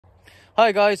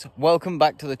Hi guys, welcome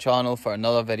back to the channel for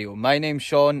another video. My name's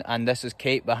Sean and this is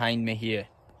Kate behind me here.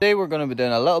 Today we're going to be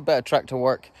doing a little bit of tractor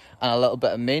work and a little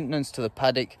bit of maintenance to the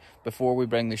paddock before we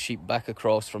bring the sheep back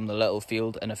across from the little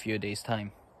field in a few days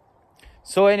time.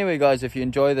 So anyway guys, if you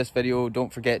enjoy this video,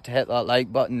 don't forget to hit that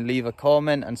like button, leave a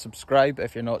comment and subscribe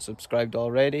if you're not subscribed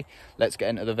already. Let's get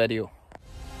into the video.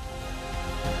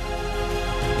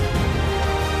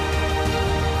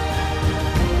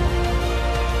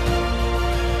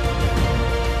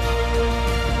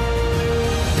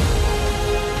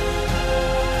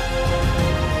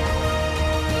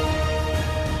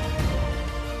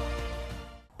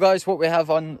 Guys, what we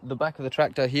have on the back of the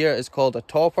tractor here is called a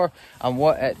topper, and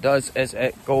what it does is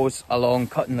it goes along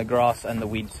cutting the grass and the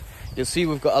weeds. You'll see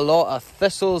we've got a lot of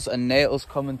thistles and nettles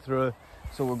coming through,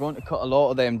 so we're going to cut a lot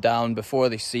of them down before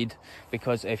they seed,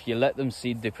 because if you let them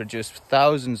seed they produce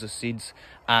thousands of seeds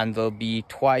and there'll be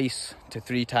 2 to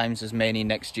 3 times as many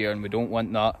next year, and we don't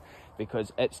want that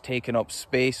because it's taking up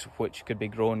space which could be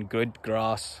growing good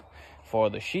grass for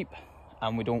the sheep,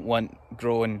 and we don't want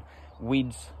growing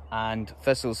weeds and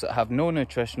thistles that have no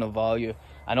nutritional value.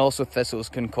 And also thistles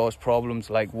can cause problems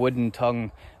like wooden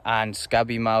tongue and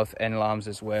scabby mouth in lambs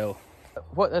as well.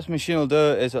 What this machine will do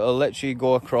is it'll literally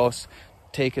go across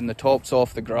taking the tops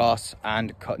off the grass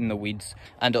and cutting the weeds,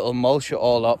 and it'll mulch it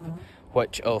all up,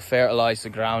 which will fertilize the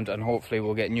ground, and hopefully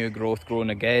we'll get new growth growing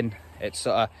again. It's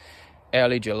sort of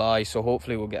early July, so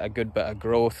hopefully we'll get a good bit of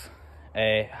growth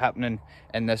happening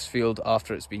in this field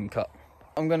after it's been cut.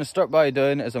 I'm going to start by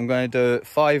doing is I'm going to do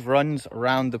 5 runs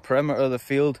around the perimeter of the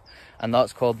field, and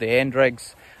that's called the end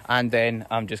rigs, and then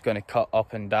I'm just going to cut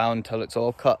up and down till it's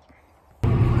all cut.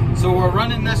 So we're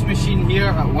running this machine here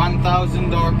at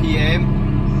 1000 RPM,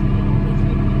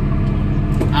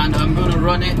 and I'm going to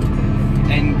run it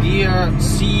in gear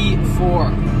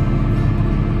C4.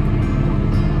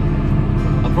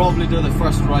 I'll probably do the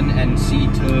first run in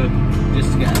C2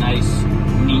 just to get a nice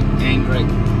neat end rig.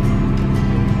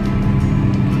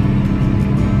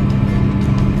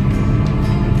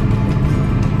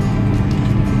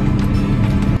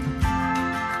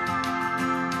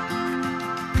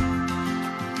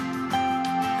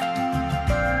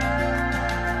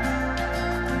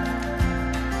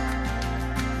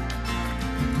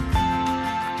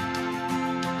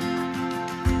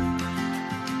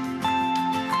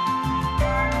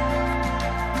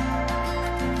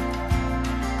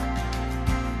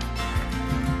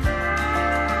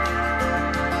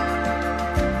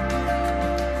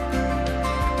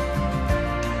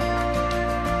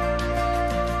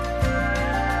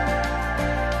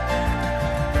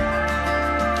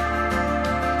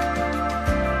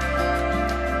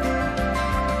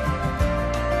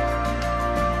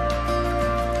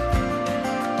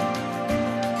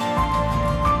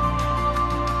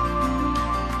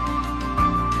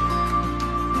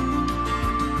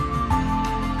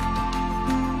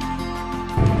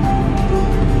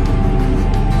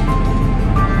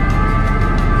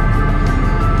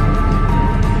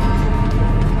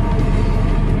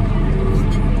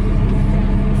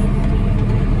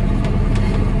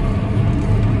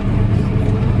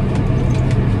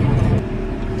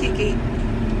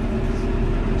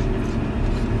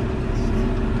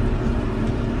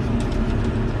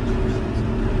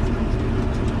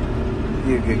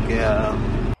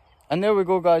 And there we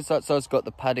go guys, that's us got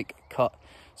the paddock cut.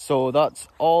 So that's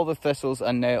all the thistles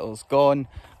and nettles gone,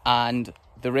 and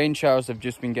the rain showers have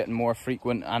just been getting more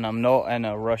frequent, and I'm not in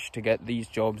a rush to get these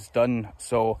jobs done,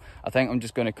 so I think I'm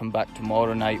just going to come back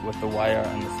tomorrow night with the wire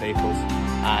and the staples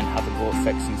and have a go at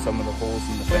fixing some of the holes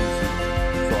in the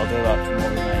fencing. So I'll do that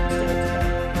tomorrow night instead of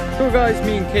tonight. So guys,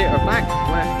 me and Kate are back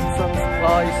with some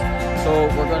supplies, so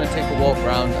we're going to take a walk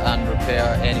around and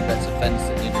repair any bits of fence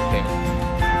that need repairing.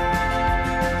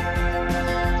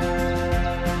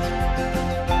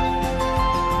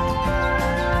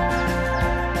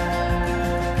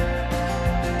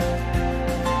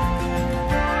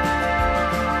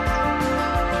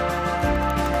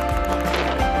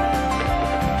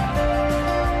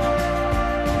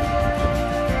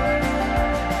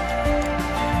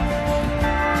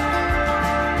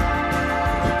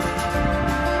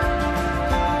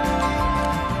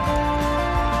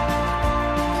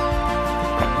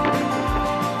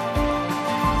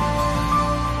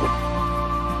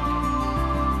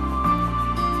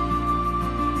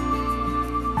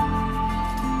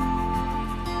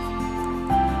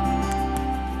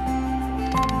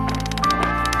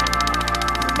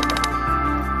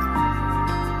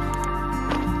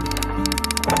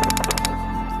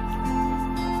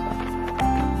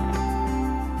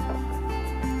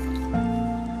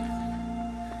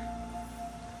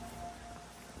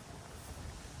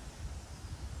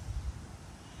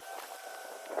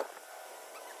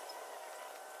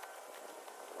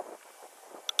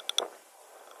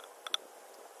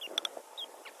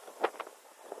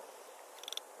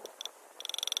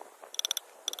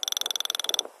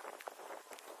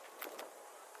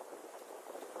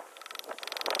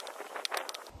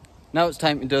 Now it's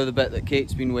time to do the bit that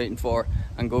Kate's been waiting for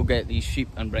and go get these sheep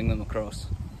and bring them across.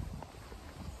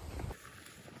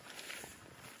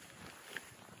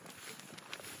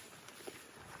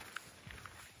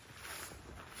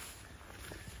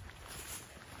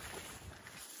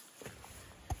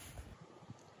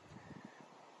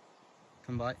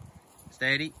 Come by.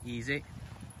 Steady, easy.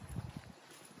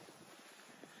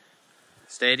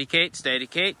 Steady, Kate, steady,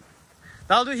 Kate.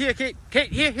 That'll do here, Kate.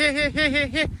 Kate, here.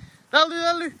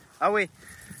 That'll do. Away.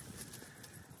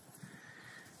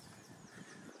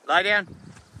 Lie down.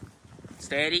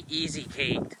 Steady, easy,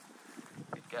 Kate.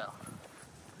 Good girl.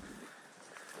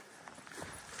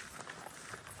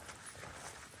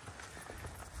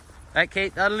 Right,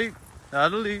 Kate, that'll do.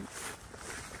 That'll do.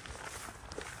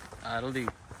 That'll do.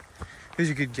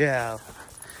 Who's a good gal?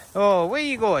 Oh, where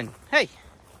you going? Hey,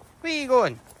 where you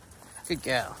going? Good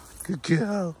gal. Good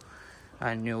girl.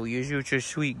 I know you're such a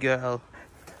sweet girl.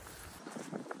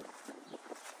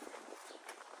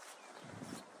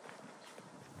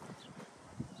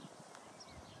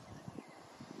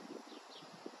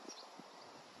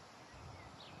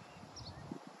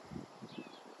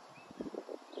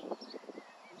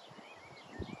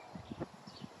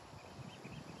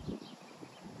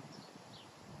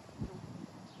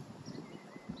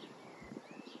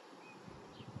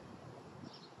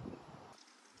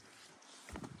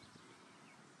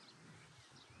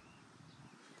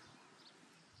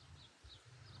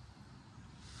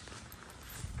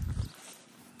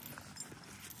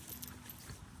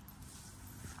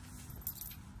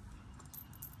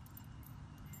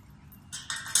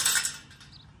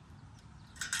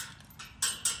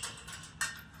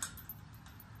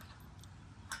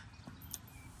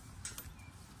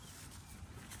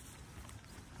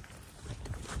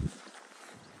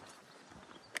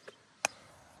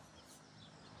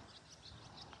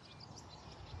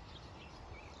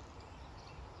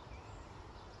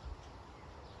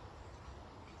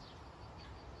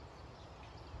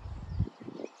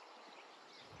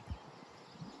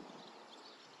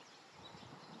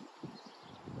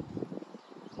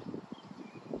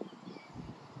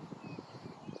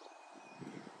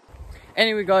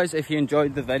 Anyway guys, if you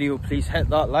enjoyed the video, please hit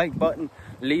that like button,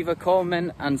 leave a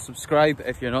comment and subscribe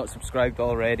if you're not subscribed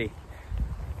already.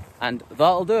 And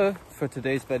that'll do for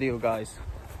today's video guys.